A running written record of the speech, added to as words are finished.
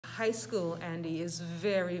high school, Andy, is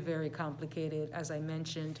very, very complicated, as I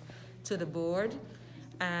mentioned to the board.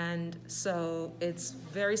 And so it's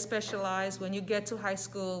very specialized. When you get to high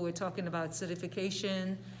school, we're talking about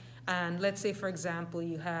certification. And let's say, for example,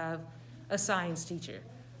 you have a science teacher,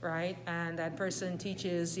 right? And that person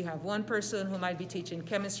teaches, you have one person who might be teaching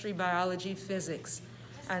chemistry, biology, physics.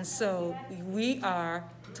 And so we are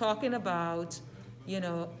talking about,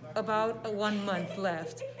 about 1 month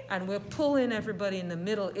left, and we're pulling everybody in the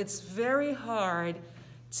middle. It's very hard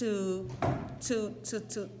to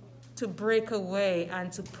break away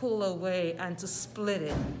and to pull away and to split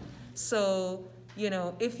it. So,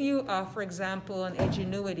 if you are, for example, on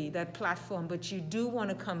Edgenuity, that platform, but you do want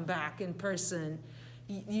to come back in person,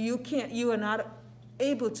 you are not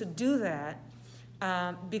able to do that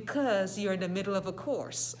because you're in the middle of a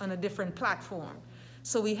course on a different platform.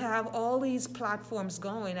 So we have all these platforms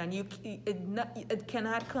going, and it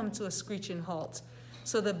cannot come to a screeching halt.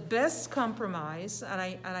 So the best compromise, and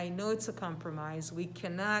I know it's a compromise, we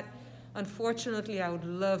cannot. Unfortunately, I would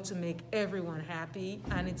love to make everyone happy,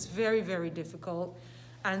 and it's very, very difficult.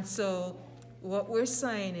 And so what we're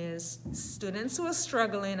saying is students who are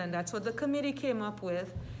struggling, and that's what the committee came up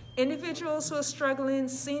with, individuals who are struggling,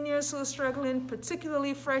 seniors who are struggling,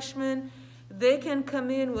 particularly freshmen, they can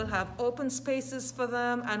come in, we'll have open spaces for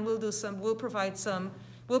them, and we'll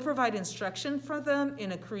provide instruction for them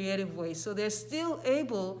in a creative way. So they're still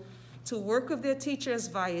able to work with their teachers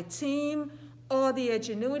via team, or the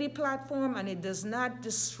Edgenuity platform, and it does not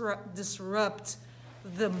disrupt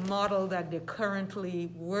the model that they're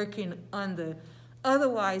currently working under.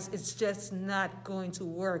 Otherwise, it's just not going to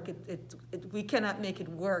work. We cannot make it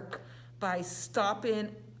work by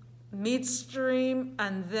stopping midstream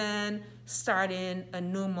and then starting a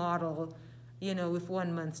new model, with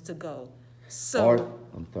 1 month to go. So,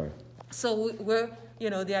 I'm sorry. So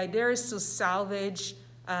the idea is to salvage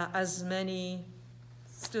as many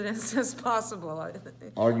students as possible.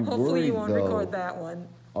 Are you Hopefully worried, you won't though, record that one.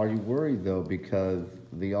 Are you worried, though, because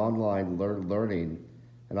the online learning,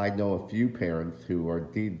 and I know a few parents who are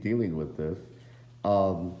dealing with this,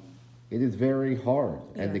 it is very hard,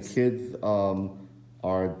 and the Yes. kids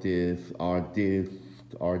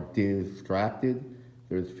are distracted.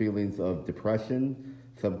 There's feelings of depression.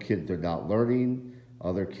 Some kids are not learning.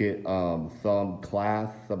 Some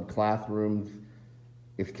classrooms,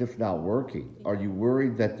 it's just not working. Are you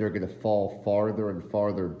worried that they're going to fall farther and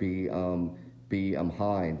farther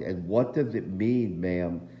behind? And what does it mean,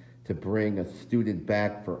 ma'am, to bring a student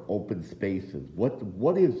back for open spaces?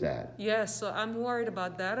 What is that? Yes, so I'm worried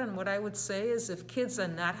about that, and what I would say is if kids are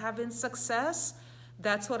not having success,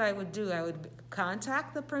 that's what I would do. I would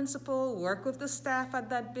contact the principal, work with the staff at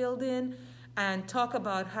that building, and talk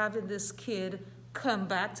about having this kid come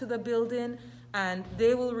back to the building, and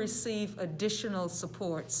they will receive additional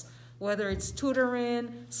supports, whether it's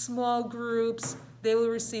tutoring, small groups, they will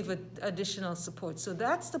receive additional support. So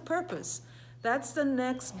that's the purpose. That's the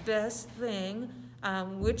next best thing,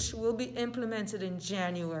 which will be implemented in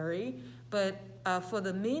January. But for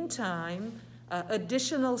the meantime,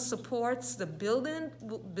 additional supports, the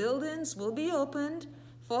buildings will be opened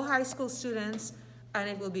for high school students, and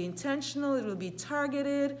it will be intentional, it will be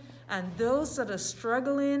targeted, and those that are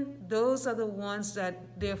struggling, those are the ones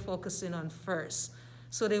that they're focusing on first.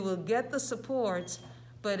 So they will get the support,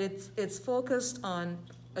 but it's focused on,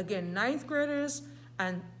 again, 9th graders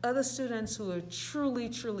and other students who are truly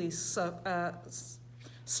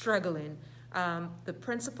struggling. The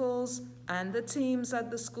principals and the teams at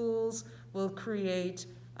the schools will create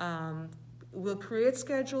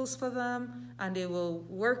schedules for them, and they will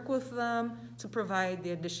work with them to provide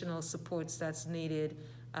the additional supports that's needed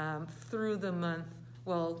through the month,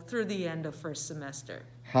 through the end of first semester.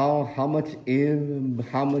 How much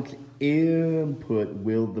input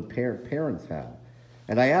will the parents have?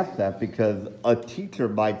 And I ask that because a teacher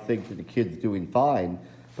might think that the kid's doing fine,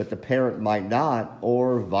 but the parent might not,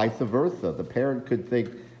 or vice versa. The parent could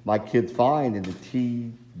think my kid's fine and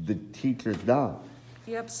the teacher's not.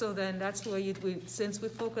 Yep, so then that's where since we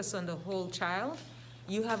focus on the whole child,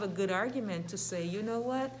 you have a good argument to say, you know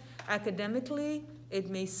what, academically, it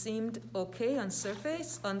may seem okay on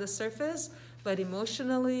the surface, but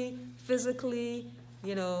emotionally, physically,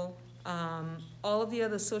 all of the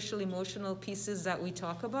other social emotional pieces that we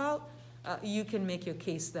talk about, you can make your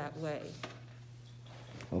case that way.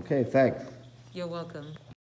 Okay, thanks. You're welcome.